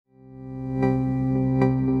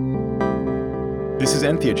is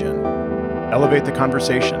Entheogen. Elevate the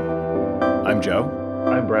conversation. I'm Joe.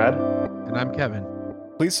 I'm Brad. And I'm Kevin.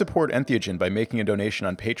 Please support Entheogen by making a donation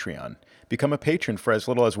on Patreon. Become a patron for as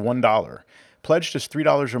little as $1. Pledge just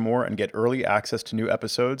 $3 or more and get early access to new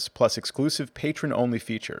episodes, plus exclusive patron-only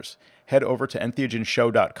features. Head over to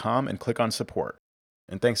entheogenshow.com and click on support.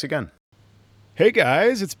 And thanks again. Hey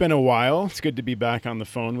guys, it's been a while. It's good to be back on the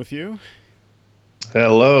phone with you.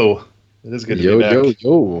 Hello. It is good to be back.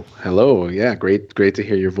 Yo. Hello. Yeah, great to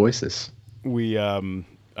hear your voices. We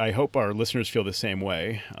I hope our listeners feel the same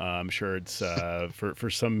way. I'm sure it's for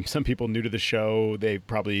some people new to the show, they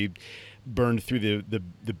probably burned through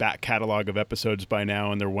the back catalog of episodes by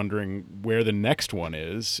now, and they're wondering where the next one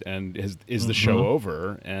is, and is the show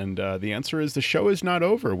over? And the answer is the show is not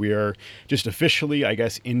over. We are just officially, I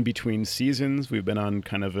guess, in between seasons. We've been on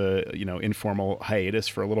kind of a informal hiatus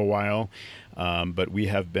for a little while, but we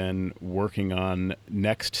have been working on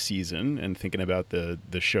next season and thinking about the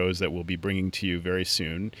shows that we'll be bringing to you very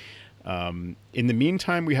soon. In the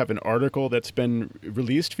meantime, we have an article that's been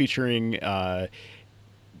released featuring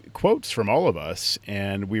quotes from all of us,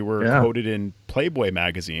 and we were quoted in Playboy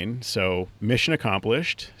magazine, so mission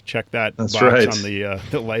accomplished. Check that box on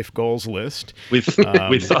the life goals list. We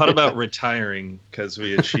thought about retiring because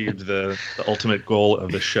we achieved the ultimate goal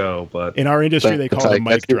of the show, but in our industry they call it a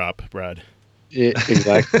mic drop, Brad. Yeah,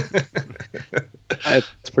 exactly.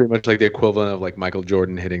 It's pretty much like the equivalent of like Michael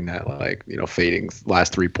Jordan hitting that fading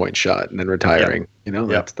last 3-point shot and then retiring.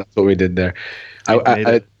 That's what we did there.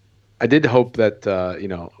 I did hope that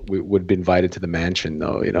we would be invited to the mansion,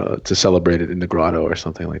 though, to celebrate it in the grotto or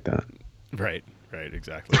something like that. Right,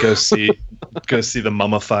 exactly. Go see the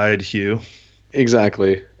mummified Hugh.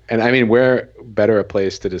 Exactly. And I mean, where better a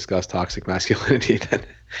place to discuss toxic masculinity than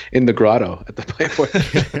in the grotto at the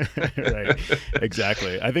Playboy? Right,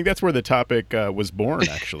 exactly. I think that's where the topic was born,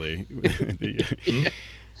 actually.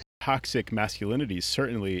 Toxic masculinity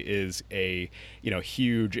certainly is a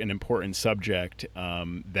huge and important subject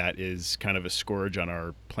that is kind of a scourge on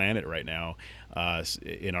our planet right now,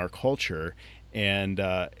 in our culture. And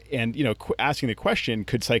asking the question,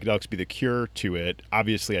 could psychedelics be the cure to it?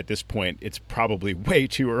 Obviously, at this point, it's probably way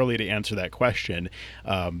too early to answer that question.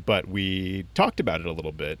 But we talked about it a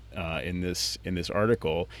little bit in this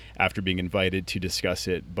article after being invited to discuss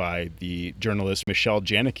it by the journalist Michelle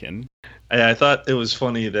Janikin. I thought it was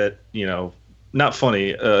funny that, not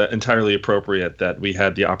funny, entirely appropriate that we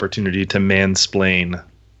had the opportunity to mansplain,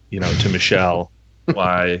 to Michelle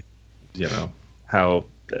why, how,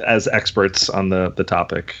 as experts on the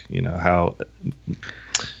topic, how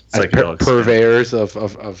purveyors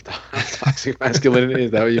of toxic masculinity.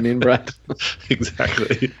 Is that what you mean, Brett?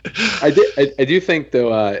 Exactly. I do think,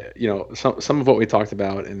 though, some of what we talked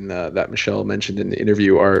about in that Michelle mentioned in the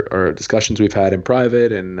interview are discussions we've had in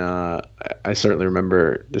private, and I certainly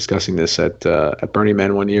remember discussing this at Burning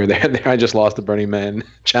Man one year. There, I just lost the Burning Man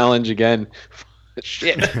challenge again.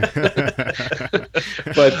 Shit.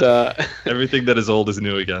 But everything that is old is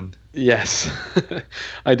new again. Yes.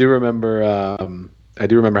 I do remember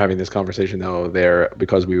having this conversation though there,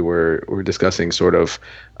 because we were discussing sort of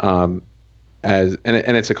and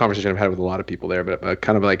it's a conversation I've had with a lot of people there, but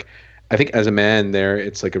kind of like, I think as a man there,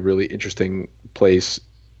 it's like a really interesting place,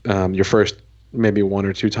 your first maybe 1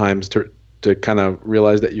 or 2 times to kind of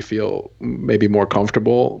realize that you feel maybe more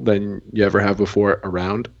comfortable than you ever have before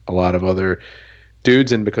around a lot of other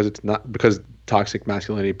dudes, and because toxic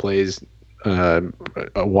masculinity plays a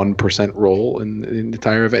 1% role in the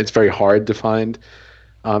entire event. It's very hard to find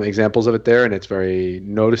examples of it there, and it's very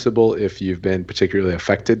noticeable if you've been particularly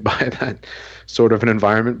affected by that sort of an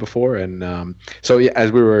environment before. And so yeah,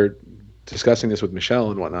 as we were discussing this with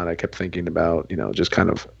Michelle and whatnot, I kept thinking about just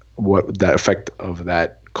kind of what that effect of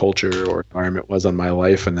that culture or environment was on my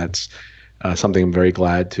life, and that's something I'm very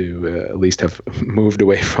glad to at least have moved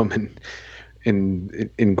away from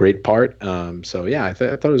in great part. So yeah, I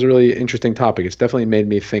thought it was a really interesting topic. It's definitely made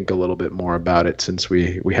me think a little bit more about it since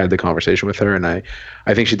we had the conversation with her, and I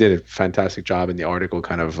think she did a fantastic job in the article,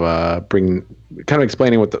 kind of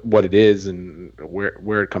explaining what it is and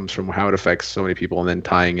where it comes from, how it affects so many people, and then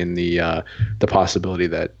tying in the possibility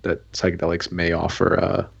that psychedelics may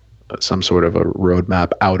offer some sort of a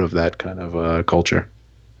roadmap out of that kind of culture.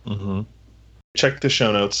 Mm-hmm. Check the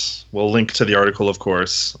show notes. We'll link to the article, of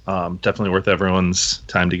course. Definitely worth everyone's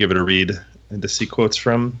time to give it a read and to see quotes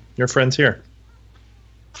from your friends here.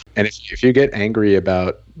 And if you get angry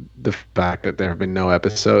about the fact that there have been no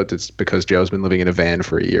episodes, it's because Joe's been living in a van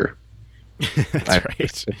for a year. That's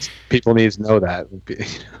right. People need to know that.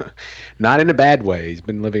 Not in a bad way. He's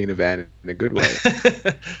been living in a van in a good way.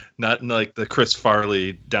 Not in like the Chris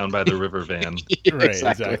Farley down by the river van. Right,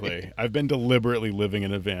 exactly. I've been deliberately living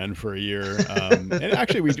in a van for a year, and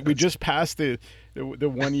actually, we just passed the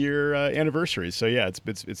 1 year anniversary. So yeah,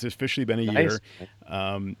 it's officially been a year.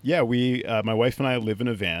 Yeah, we my wife and I live in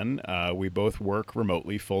a van. We both work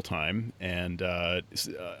remotely full time, and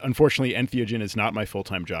unfortunately, Entheogen is not my full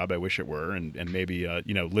time job. I wish it were, and maybe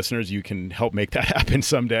listeners, you can help make that happen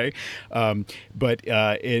someday. But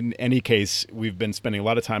in any case, we've been spending a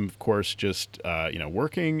lot of time, of course, just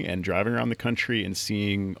working and driving around the country and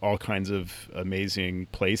seeing all kinds of amazing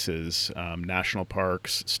places, national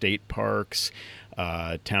parks, state parks,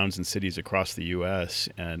 towns and cities across the U.S.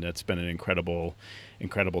 And it's been an incredible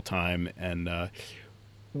time. And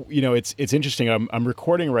it's interesting. I'm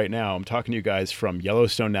recording right now. I'm talking to you guys from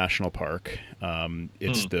Yellowstone National Park.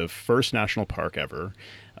 It's the first national park ever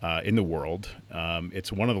in the world.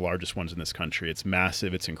 It's one of the largest ones in this country. It's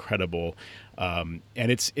massive. It's incredible. And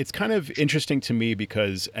it's kind of interesting to me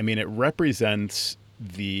because, I mean, it represents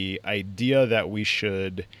the idea that we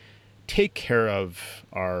should take care of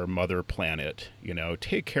our mother planet,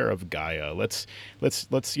 take care of Gaia. Let's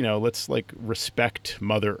like respect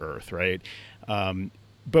Mother Earth, right?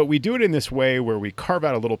 But we do it in this way where we carve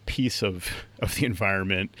out a little piece of the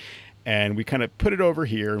environment and we kind of put it over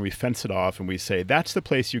here and we fence it off and we say, that's the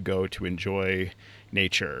place you go to enjoy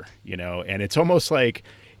nature, and it's almost like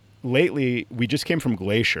lately we just came from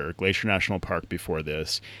Glacier National Park before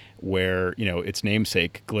this, where, its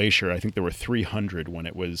namesake Glacier, I think there were 300 when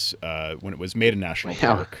it was made a national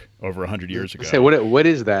park over 100 years ago. Say, what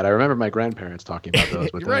is that? I remember my grandparents talking about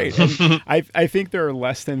those. But right. I think there are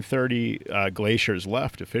less than 30 glaciers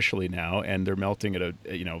left officially now, and they're melting at a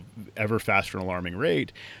ever faster and alarming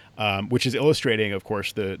rate. Which is illustrating, of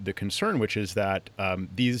course, the concern, which is that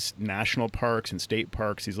these national parks and state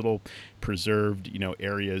parks, these little preserved,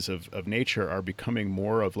 areas of nature are becoming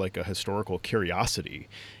more of like a historical curiosity.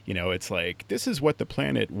 It's like, this is what the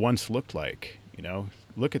planet once looked like.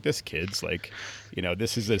 Look at this, kids. Like,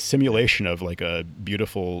 this is a simulation of like a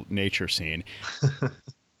beautiful nature scene.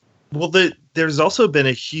 Well, there's also been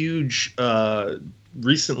a huge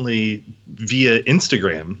recently via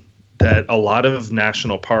Instagram that a lot of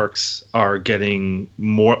national parks are getting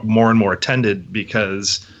more and more attended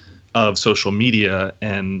because of social media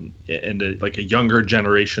and like a younger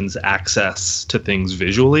generation's access to things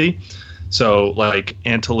visually. So like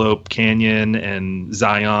Antelope Canyon and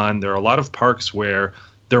Zion, there are a lot of parks where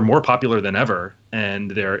they're more popular than ever and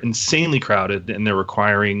they're insanely crowded and they're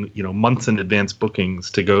requiring, months in advance bookings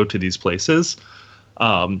to go to these places.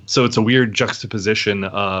 So it's a weird juxtaposition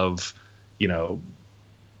of,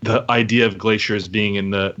 the idea of glaciers being in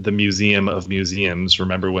the museum of museums.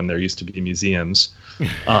 Remember when there used to be museums?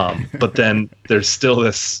 But then there's still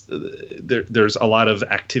this, there's a lot of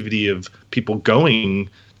activity of people going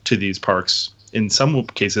to these parks, in some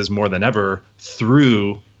cases more than ever,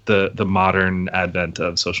 through the modern advent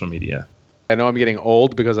of social media. I know I'm getting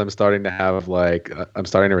old because I'm starting to have I'm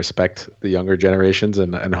starting to respect the younger generations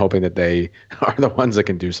and hoping that they are the ones that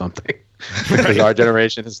can do something. Because our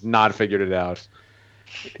generation has not figured it out.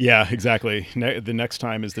 Yeah, exactly. The next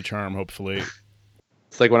time is the charm, hopefully.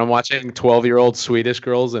 It's like when I'm watching 12-year-old Swedish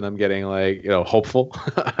girls and I'm getting hopeful.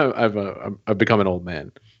 I've become an old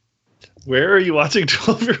man. Where are you watching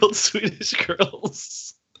 12-year-old Swedish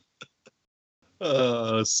girls?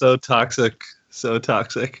 Oh, so toxic. So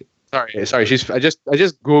toxic. Sorry. I just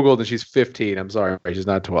Googled and she's 15. I'm sorry. She's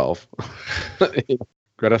not 12.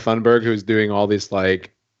 Greta Thunberg, who's doing all these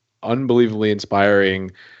unbelievably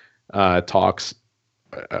inspiring talks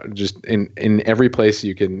just in every place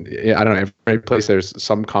you can. I don't know, every place there's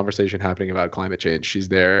some conversation happening about climate change, she's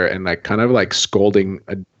there and kind of scolding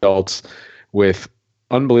adults with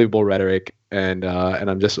unbelievable rhetoric. And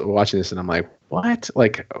I'm just watching this and I'm like, what?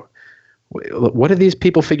 What have these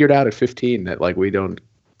people figured out at 15 that we don't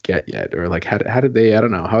get yet? Or how did they? I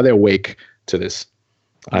don't know. How are they awake to this?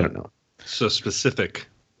 I don't know. So specific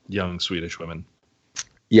young Swedish women.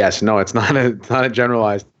 Yes, no, it's not a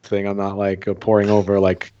generalized thing. I'm not pouring over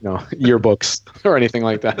yearbooks or anything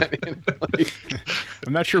like that.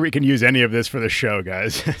 I'm not sure we can use any of this for the show,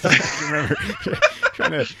 guys.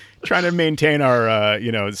 Remember, trying to maintain our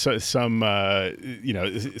some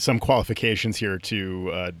qualifications here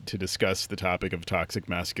to discuss the topic of toxic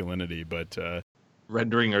masculinity, but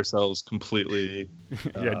rendering ourselves completely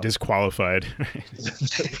disqualified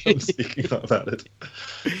from speaking about it.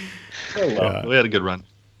 Oh, well, we had a good run.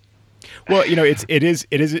 Well, it is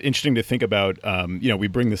interesting to think about. We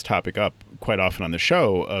bring this topic up quite often on the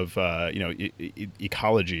show of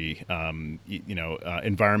ecology,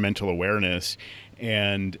 environmental awareness,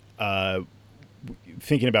 and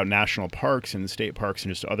thinking about national parks and state parks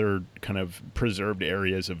and just other kind of preserved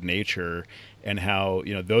areas of nature, and how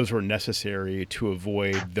those were necessary to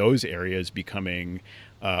avoid those areas becoming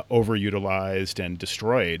overutilized and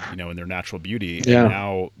destroyed, in their natural beauty. Yeah. And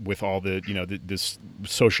now with all the, this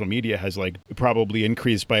social media has like probably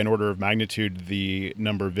increased by an order of magnitude the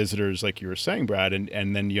number of visitors, like you were saying, Brad,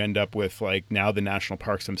 and then you end up with like now the national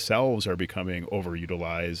parks themselves are becoming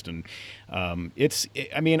overutilized, and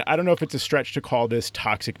I don't know if it's a stretch to call this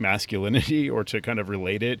toxic masculinity or to kind of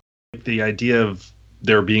relate it. The idea of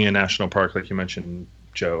there being a national park, like you mentioned,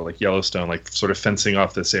 Joe, like Yellowstone, like sort of fencing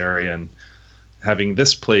off this area and having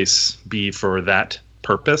this place be for that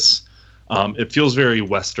purpose, it feels very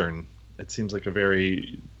Western. It seems like a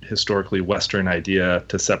very historically Western idea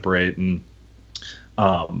to separate. And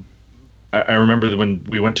I remember when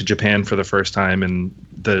we went to Japan for the first time, and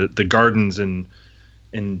the gardens in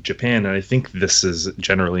Japan, and I think this is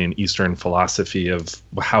generally an Eastern philosophy of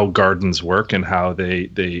how gardens work and how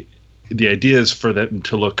the idea is for them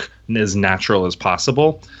to look as natural as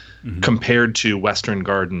possible. Mm-hmm. Compared to Western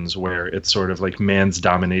gardens, where it's sort of like man's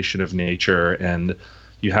domination of nature, and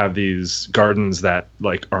you have these gardens that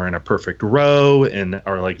like are in a perfect row and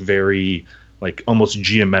are like very like almost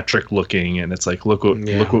geometric looking, and it's like look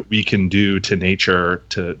what we can do to nature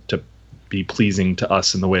to be pleasing to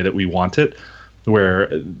us in the way that we want it. Where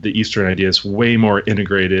the Eastern idea is way more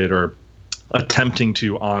integrated, or attempting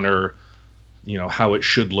to honor how it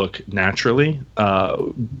should look naturally.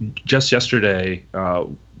 Just yesterday,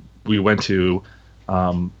 we went to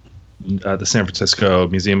the San Francisco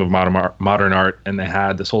Museum of Modern Art, and they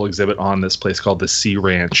had this whole exhibit on this place called the Sea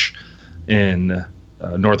Ranch in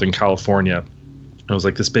Northern California. It was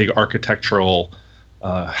like this big architectural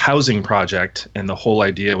housing project, and the whole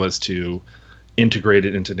idea was to integrate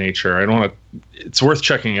it into nature. It's worth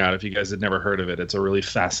checking out if you guys had never heard of it. It's a really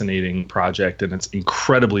fascinating project, and it's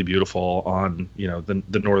incredibly beautiful on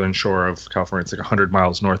the northern shore of California. It's like 100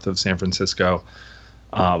 miles north of San Francisco.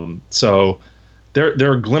 So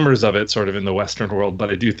there are glimmers of it sort of in the Western world, but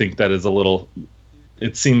I do think that is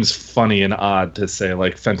it seems funny and odd to say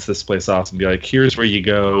like fence this place off and be like, here's where you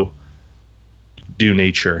go do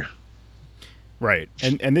nature. Right.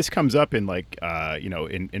 And this comes up in like,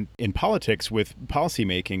 in politics with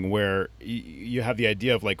policymaking, where you have the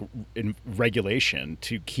idea of like regulation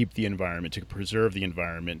to keep the environment, to preserve the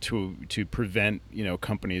environment, to prevent,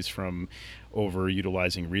 companies from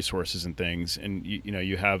overutilizing resources and things. And,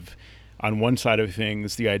 you have on one side of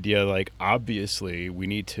things, the idea like, obviously we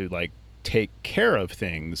need to like take care of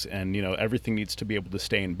things, and everything needs to be able to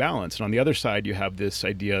stay in balance. And on the other side, you have this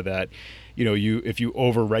idea that if you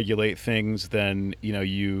over-regulate things, then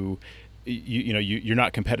you're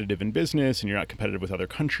not competitive in business, and you're not competitive with other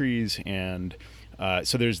countries. And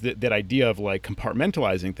so there's that idea of like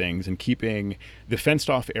compartmentalizing things and keeping the fenced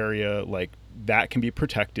off area like that can be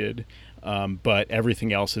protected, but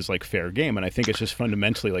everything else is like fair game. And I think it's just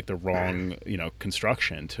fundamentally like the wrong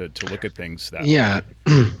construction to look at things that way.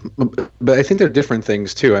 But I think they're different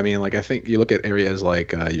things too. I mean, like I think you look at areas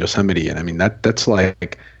like Yosemite, and I mean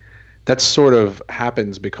that sort of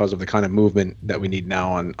happens because of the kind of movement that we need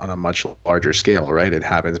now on a much larger scale, right? It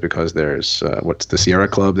happens because there's what's the Sierra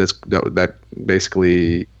Club that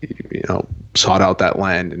basically sought out that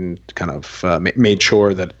land and kind of made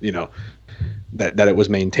sure that that it was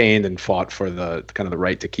maintained and fought for the kind of the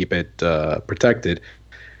right to keep it protected,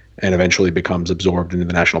 and eventually becomes absorbed into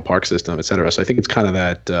the national park system, et cetera. So I think it's kind of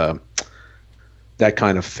that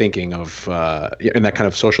kind of thinking of and that kind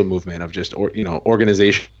of social movement of just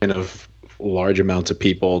organization of large amounts of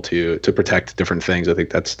people to protect different things. I think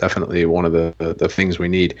that's definitely one of the things we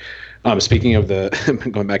need. Speaking of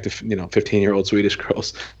going back to 15-year-old Swedish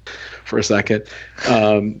girls for a second,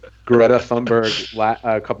 Greta Thunberg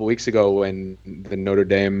a couple weeks ago when the Notre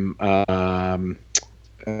Dame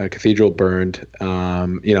cathedral burned,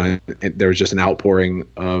 there was just an outpouring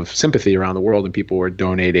of sympathy around the world, and people were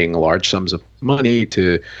donating large sums of money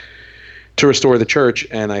to restore the church.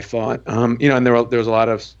 And I thought, and there was a lot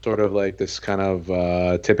of sort of like this kind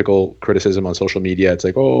of typical criticism on social media. It's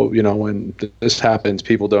like, when this happens,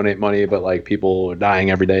 people donate money, but like people are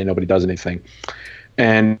dying every day, nobody does anything.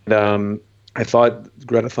 And I thought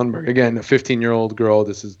Greta Thunberg, again, a 15-year-old girl,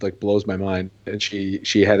 this is like blows my mind. And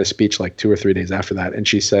she had a speech like 2 or 3 days after that, and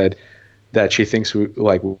she said that she thinks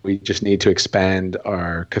we just need to expand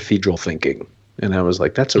our cathedral thinking. And I was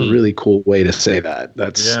like, that's a really cool way to say that.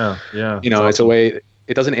 That's yeah. it's a way.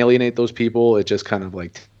 It doesn't alienate those people. It just kind of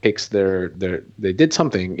like takes they did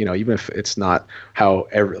something, even if it's not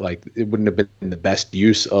like it wouldn't have been the best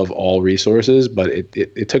use of all resources, but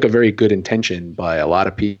it took a very good intention by a lot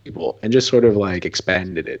of people and just sort of like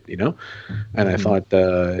expanded it, and I thought,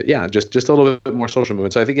 just a little bit more social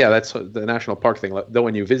movement. So I think, that's the national park thing. Though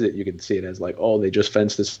when you visit, you can see it as like, oh, they just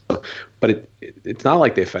fenced this, but it's not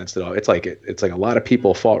like they fenced it all. It's like a lot of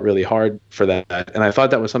people fought really hard for that, and I thought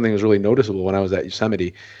that was something that was really noticeable when I was at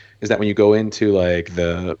Yosemite. Is that when you go into like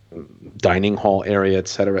the dining hall area, et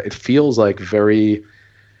cetera, it feels like very,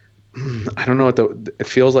 I don't know it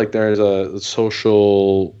feels like there's a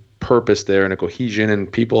social purpose there and a cohesion,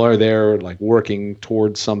 and people are there like working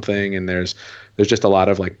towards something, and there's just a lot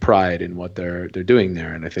of like pride in what they're doing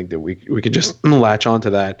there. And I think that we could just latch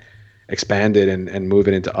onto that, expand it, and move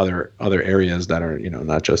it into other areas that are,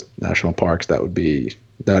 not just national parks. That would be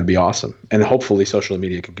awesome, and hopefully social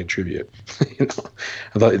media can contribute.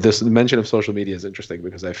 I thought this mention of social media is interesting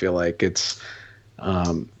because I feel like it's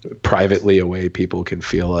privately a way people can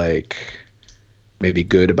feel like maybe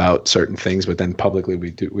good about certain things, but then publicly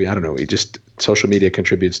I don't know, social media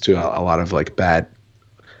contributes to a lot of like bad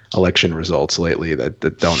election results lately that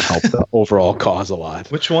don't help the overall cause a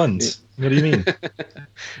lot. Which ones? What do you mean?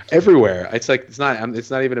 Everywhere. It's like it's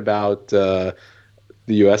not even about the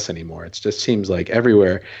U.S. anymore. It just seems like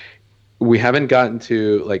everywhere. We haven't gotten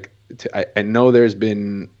to I know there's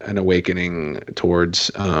been an awakening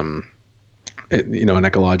towards an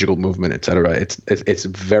ecological movement, et cetera. It's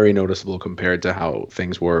very noticeable compared to how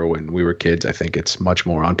things were when we were kids. I think it's much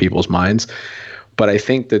more on people's minds. But I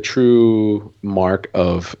think the true mark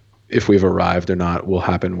of if we've arrived or not will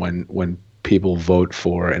happen when people vote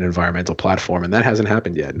for an environmental platform, and that hasn't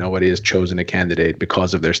happened yet. Nobody has chosen a candidate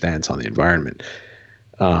because of their stance on the environment.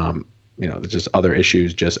 There's just other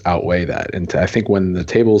issues just outweigh that. And I think when the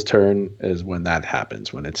tables turn is when that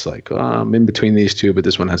happens, when it's like, I'm in between these two, but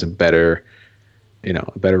this one has a better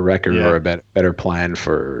record or a better plan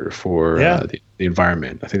for the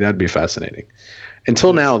environment. I think that'd be fascinating.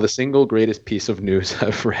 Until now, the single greatest piece of news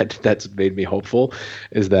I've read that's made me hopeful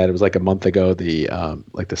is that it was like a month ago, the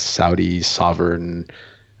Saudi sovereign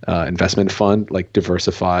investment fund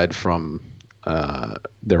diversified from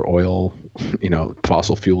their oil,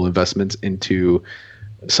 fossil fuel investments into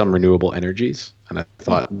some renewable energies. And I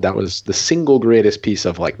thought that was the single greatest piece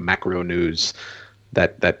of macro news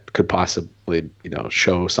that could possibly,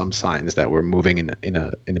 show some signs that we're moving in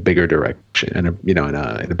a bigger direction and in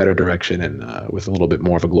a better direction and with a little bit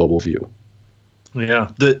more of a global view.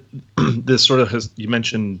 Yeah, this sort of you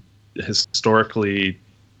mentioned historically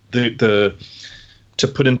the to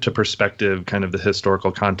put into perspective kind of the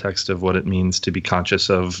historical context of what it means to be conscious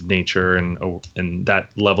of nature and that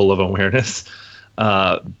level of awareness.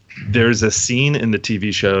 There's a scene in the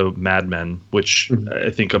TV show Mad Men, which I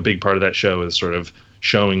think a big part of that show is sort of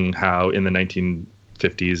showing how in the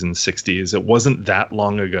 1950s and 60s, it wasn't that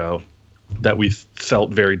long ago that we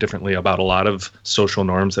felt very differently about a lot of social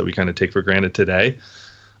norms that we kind of take for granted today.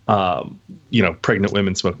 Pregnant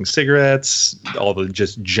women smoking cigarettes, all the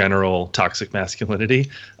just general toxic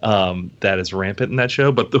masculinity that is rampant in that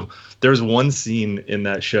show. But there's one scene in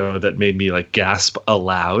that show that made me gasp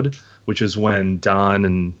aloud, which is when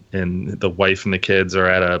Don and the wife and the kids are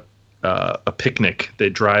at a picnic. They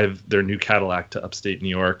drive their new Cadillac to upstate New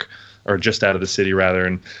York, or just out of the city rather,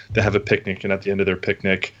 and they have a picnic. And at the end of their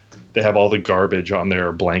picnic, they have all the garbage on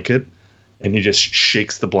their blanket, and he just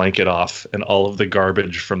shakes the blanket off, and all of the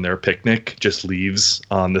garbage from their picnic just leaves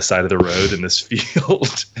on the side of the road in this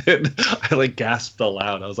field. And I gasped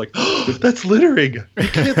aloud. I was like, oh, that's littering. You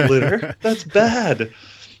can't litter. That's bad.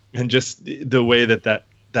 And just the way that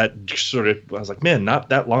sort of, I was like, man, not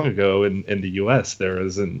that long ago in the US, there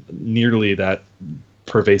isn't nearly that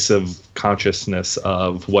pervasive consciousness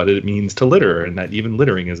of what it means to litter, and that even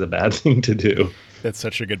littering is a bad thing to do. That's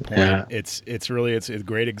such a good point. Yeah. It's a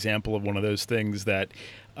great example of one of those things that,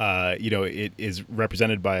 it is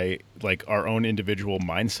represented by our own individual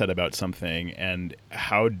mindset about something, and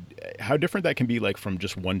how different that can be from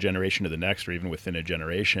just one generation to the next, or even within a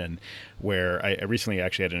generation. Where I recently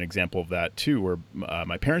actually had an example of that too, where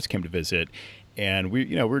my parents came to visit. And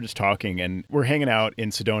we were just talking, and we're hanging out in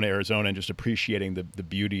Sedona, Arizona, and just appreciating the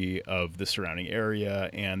beauty of the surrounding area.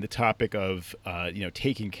 And the topic of,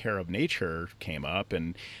 taking care of nature came up.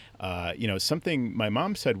 And, something my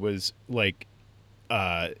mom said was something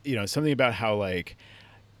about how I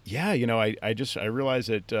realize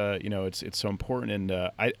that, it's so important. And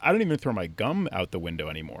I don't even throw my gum out the window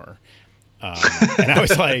anymore. And I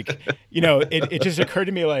was it just occurred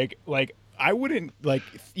to me I wouldn't like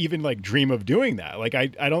even like dream of doing that. Like, I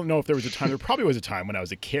don't know if there was a time, there probably was a time when I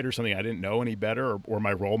was a kid or something, I didn't know any better, or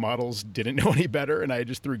my role models didn't know any better, and I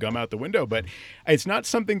just threw gum out the window. But it's not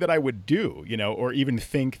something that I would do, or even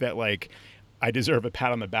think that like I deserve a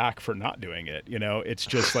pat on the back for not doing it. It's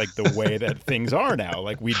just like the way that things are now.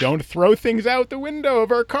 Like, we don't throw things out the window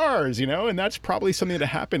of our cars, and that's probably something that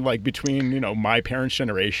happened like between, my parents'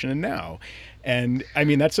 generation and now. And I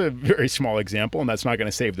mean, that's a very small example, and that's not going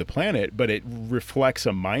to save the planet, but it reflects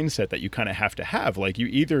a mindset that you kind of have to have. Like, you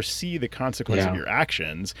either see the consequence of your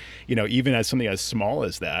actions, even as something as small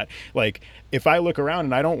as that. Like, if I look around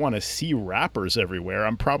and I don't want to see wrappers everywhere,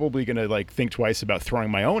 I'm probably going to like think twice about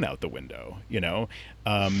throwing my own out the window,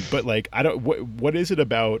 but like, I don't, what is it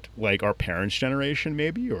about like our parents' generation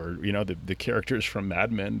maybe, or, the characters from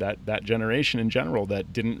Mad Men, that generation in general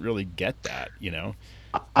that didn't really get that,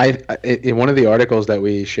 in one of the articles that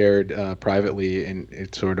we shared privately, and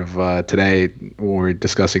it's sort of today when we're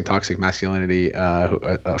discussing toxic masculinity,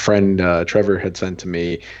 a friend, Trevor, had sent to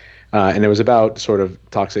me, and it was about sort of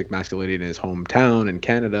toxic masculinity in his hometown in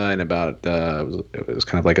Canada, and about it was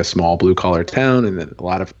kind of like a small blue collar town, and that a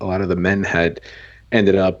lot of the men had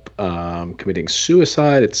ended up committing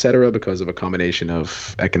suicide, etc., because of a combination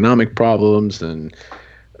of economic problems and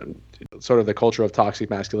sort of the culture of toxic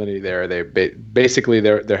masculinity there. Basically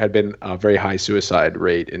there had been a very high suicide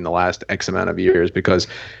rate in the last X amount of years because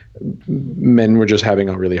men were just having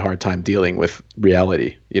a really hard time dealing with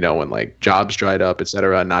reality, when like jobs dried up, et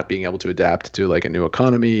cetera, not being able to adapt to like a new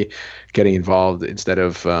economy, getting involved instead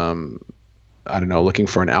of, looking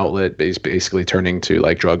for an outlet, basically turning to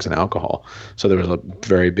like drugs and alcohol. So there was a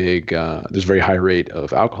very big, there's a very high rate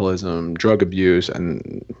of alcoholism, drug abuse,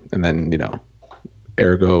 and then,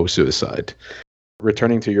 ergo suicide.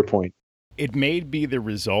 Returning to your point, it may be the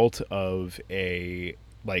result of a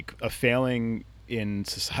failing in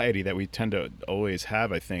society that we tend to always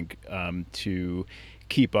have, I think, to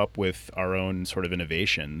keep up with our own sort of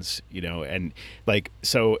innovations, and like,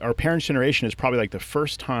 so our parents' generation is probably like the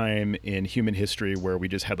first time in human history where we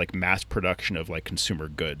just had like mass production of like consumer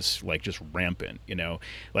goods, like just rampant,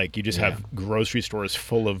 like you just have grocery stores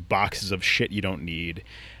full of boxes of shit you don't need.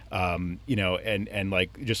 And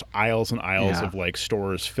like just aisles and aisles of like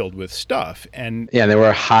stores filled with stuff. And they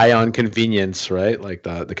were high on convenience, right? Like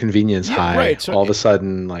the convenience high. Right. So all of a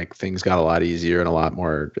sudden, like things got a lot easier and a lot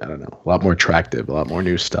more, a lot more attractive, a lot more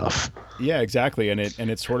new stuff. Yeah, exactly. And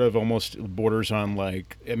it sort of almost borders on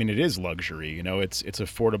like, I mean, it is luxury, it's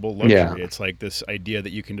affordable luxury. Yeah. It's like this idea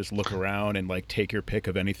that you can just look around and like take your pick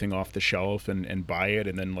of anything off the shelf and buy it.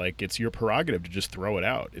 And then like, it's your prerogative to just throw it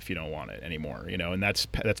out if you don't want it anymore, and that's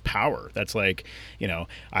power. That's like, I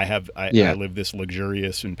live this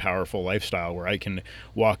luxurious and powerful lifestyle where I can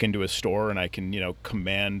walk into a store and I can,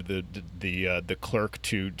 command the clerk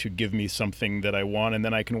to give me something that I want, and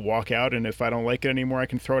then I can walk out, and if I don't like it anymore, I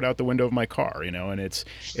can throw it out the window of my car, and it's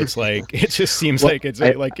like, it just seems like it's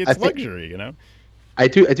luxury, I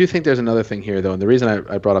do think there's another thing here, though, and the reason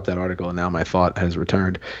I brought up that article, and now my thought has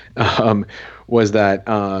returned, was that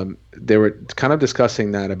they were kind of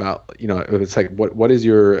discussing that about, it's like what is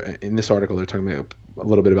your, in this article they're talking about a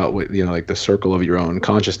little bit about what, like the circle of your own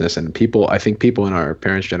consciousness, and I think people in our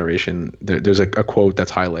parents' generation, there's a quote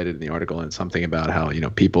that's highlighted in the article, and it's something about how,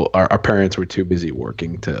 our parents were too busy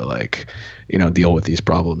working to like, deal with these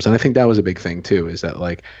problems. And I think that was a big thing too, is that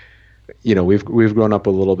like, we've grown up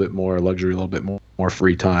with a little bit more luxury, a little bit more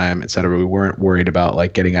free time, et cetera. We weren't worried about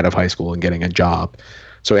like getting out of high school and getting a job.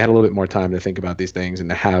 So we had a little bit more time to think about these things and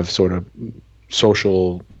to have sort of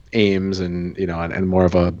social aims and, and more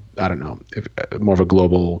of a, more of a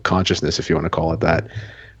global consciousness, if you want to call it that.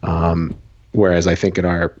 Whereas I think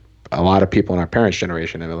a lot of people in our parents'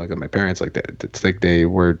 generation, and I look at my parents, like it's like they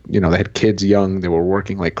were, they had kids young, they were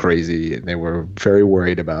working like crazy, and they were very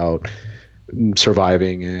worried about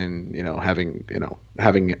surviving and having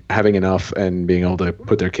enough and being able to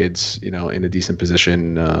put their kids in a decent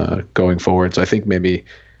position going forward. So I think maybe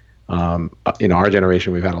our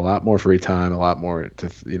generation, we've had a lot more free time, a lot more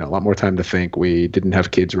time to think. We didn't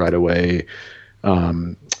have kids right away.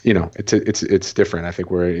 It's different. I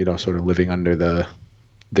think we're sort of living under the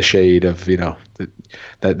shade of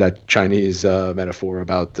that Chinese metaphor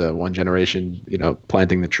about one generation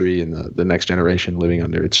planting the tree and the next generation living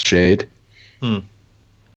under its shade.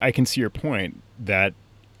 I can see your point that,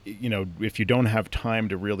 if you don't have time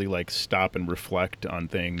to really like stop and reflect on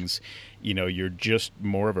things, you're just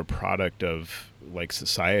more of a product of like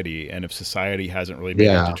society, and if society hasn't really made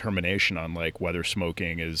a Yeah. determination on like whether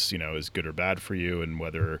smoking is, is good or bad for you, and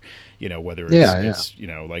whether Yeah, it's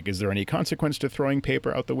like, is there any consequence to throwing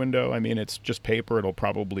paper out the window? I mean, it's just paper. It'll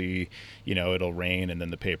probably, it'll rain and then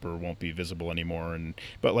the paper won't be visible anymore.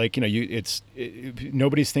 But like,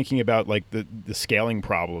 nobody's thinking about like the scaling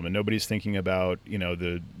problem, and nobody's thinking about,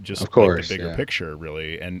 the just Of course, like the bigger yeah. picture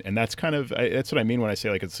really. And that's kind of, that's what I mean when I say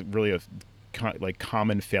like it's really a like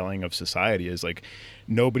common failing of society, is like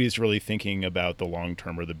nobody's really thinking about the long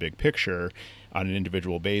term or the big picture on an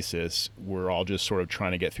individual basis. We're all just sort of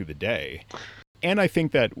trying to get through the day. And I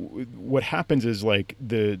think that what happens is like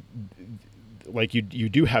you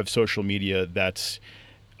do have social media that's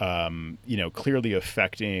clearly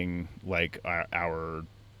affecting like our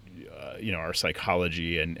our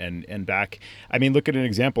psychology and back. I mean, look at an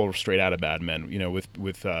example straight out of Mad Men,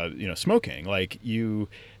 with smoking. Like you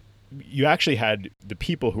actually had the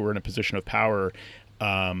people who were in a position of power,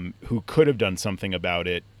 who could have done something about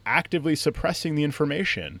it, actively suppressing the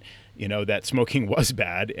information, that smoking was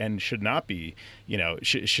bad and should not be,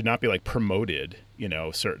 should not be like promoted,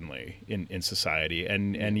 certainly in society.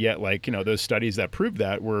 And yet, like, those studies that prove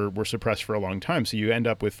that were suppressed for a long time. So you end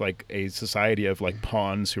up with like a society of like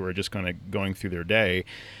pawns who are just kind of going through their day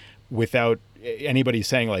without anybody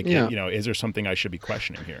saying like, is there something I should be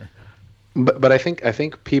questioning here? But I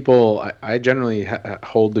think people, I generally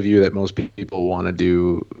hold the view that most people want to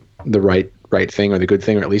do the right thing or the good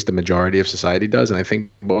thing, or at least the majority of society does. And I think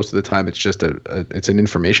most of the time it's just it's an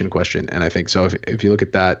information question. And I think so if you look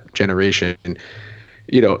at that generation,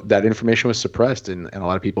 that information was suppressed, and a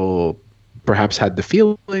lot of people perhaps had the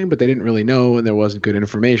feeling, but they didn't really know, and there wasn't good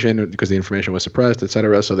information because the information was suppressed, et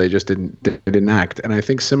cetera. So they just didn't act. And I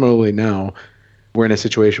think similarly now we're in a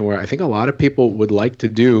situation where I think a lot of people would like to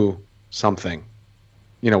do something,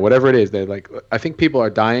 whatever it is. They're like, I think people are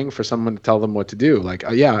dying for someone to tell them what to do. Like,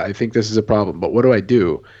 yeah, I think this is a problem, but what do I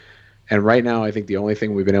do? And right now, I think the only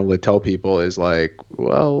thing we've been able to tell people is like,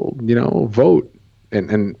 well, vote.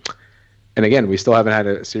 And again, we still haven't had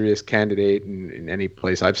a serious candidate in any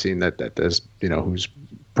place I've seen that does, whose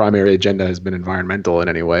primary agenda has been environmental in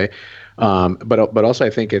any way. But also I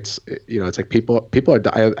think it's like people are.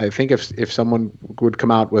 I think if someone would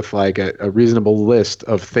come out with like a reasonable list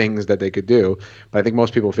of things that they could do, but I think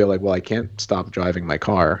most people feel like, well, I can't stop driving my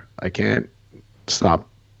car. I can't stop,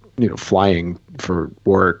 flying for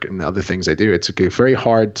work and other things I do. It's very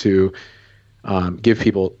hard to give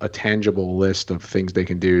people a tangible list of things they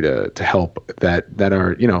can do to help that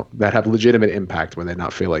are, that have legitimate impact, where they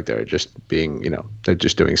not feel like they're just being, they're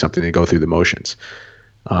just doing something to go through the motions.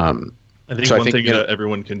 I think one thing that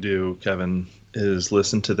everyone can do, Kevin, is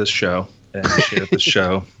listen to this show and share this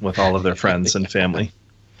show with all of their friends and family.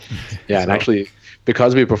 Yeah, and actually,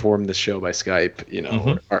 because we perform this show by Skype,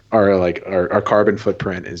 our carbon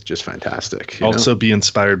footprint is just fantastic. Also, be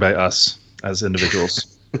inspired by us as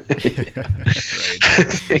individuals.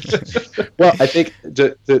 Well, I think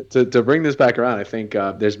to bring this back around, I think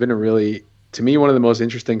there's been to me, one of the most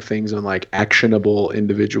interesting things on like actionable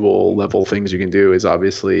individual level things you can do is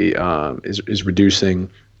obviously is reducing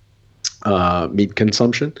meat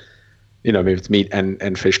consumption. Maybe it's meat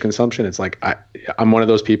and fish consumption. It's like I'm one of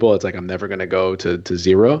those people. It's like I'm never going to go to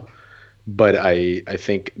zero, but I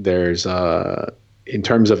think there's in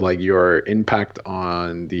terms of like your impact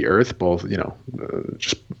on the earth, both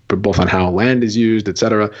just both on how land is used, et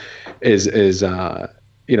cetera, is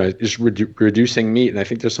just reducing meat. And I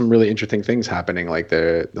think there's some really interesting things happening. Like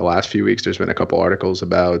the last few weeks, there's been a couple articles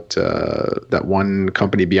about that one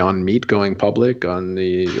company, Beyond Meat, going public on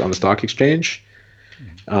the stock exchange.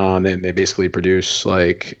 And they basically produce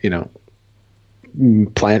like,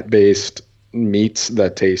 plant-based meats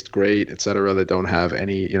that taste great, et cetera, that don't have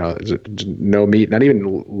any, no meat, not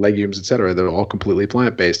even legumes, et cetera. They're all completely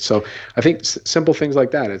plant-based. So I think simple things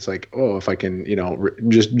like that. It's like, oh, if I can,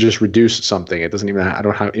 just reduce something, it doesn't even,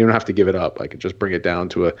 you don't have to give it up. I can just bring it down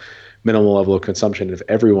to a minimal level of consumption. If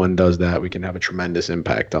everyone does that, we can have a tremendous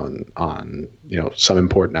impact on some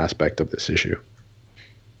important aspect of this issue.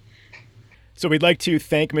 So we'd like to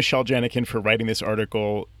thank Michelle Janikin for writing this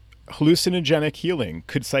article, Hallucinogenic Healing,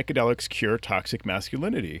 Could Psychedelics Cure Toxic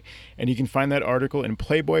Masculinity? And you can find that article in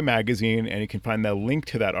Playboy magazine, and you can find the link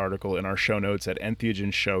to that article in our show notes at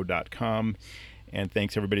entheogenshow.com. And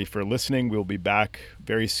thanks everybody for listening. We'll be back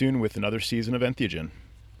very soon with another season of Entheogen.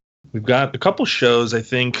 We've got a couple shows, I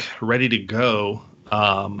think, ready to go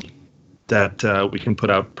that we can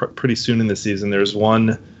put out pretty soon in the season. There's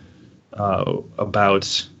one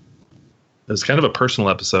about... It's kind of a personal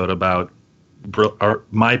episode about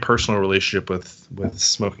my personal relationship with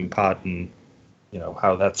smoking pot and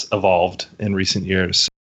how that's evolved in recent years.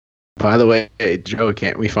 By the way, hey, Joe,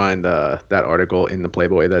 can't we find that article in the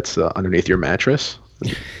Playboy that's underneath your mattress?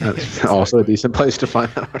 That's also a decent place to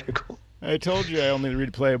find that article. I told you I only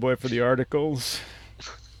read Playboy for the articles.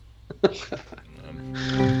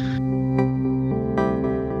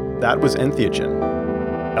 That was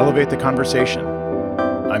Entheogen. Elevate the conversation.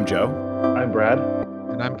 I'm Joe. I'm Brad.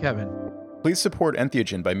 And I'm Kevin. Please support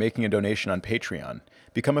Entheogen by making a donation on Patreon.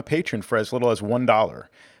 Become a patron for as little as $1.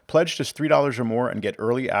 Pledge just $3 or more and get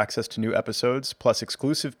early access to new episodes, plus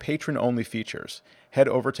exclusive patron-only features. Head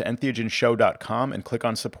over to entheogenshow.com and click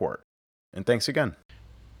on support. And thanks again.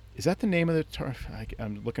 Is that the name of the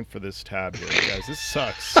I'm looking for this tab here, guys. This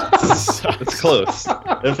sucks. This sucks. It's close.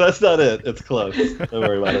 If that's not it, it's close. Don't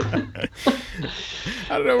worry about it.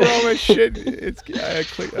 I don't know where all my shit. I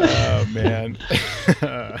click. Oh man.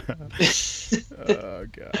 Oh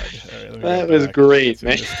god. All right, that was great,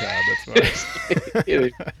 man. That's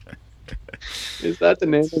Is that the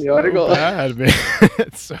name of the article? So bad, man.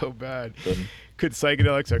 It's so bad. Could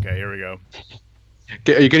psychedelics? Okay, here we go.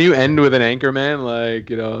 Can you end with an anchor, man? Like,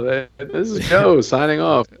 this is Joe signing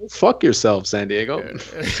off. Fuck yourself, San Diego.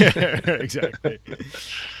 Exactly.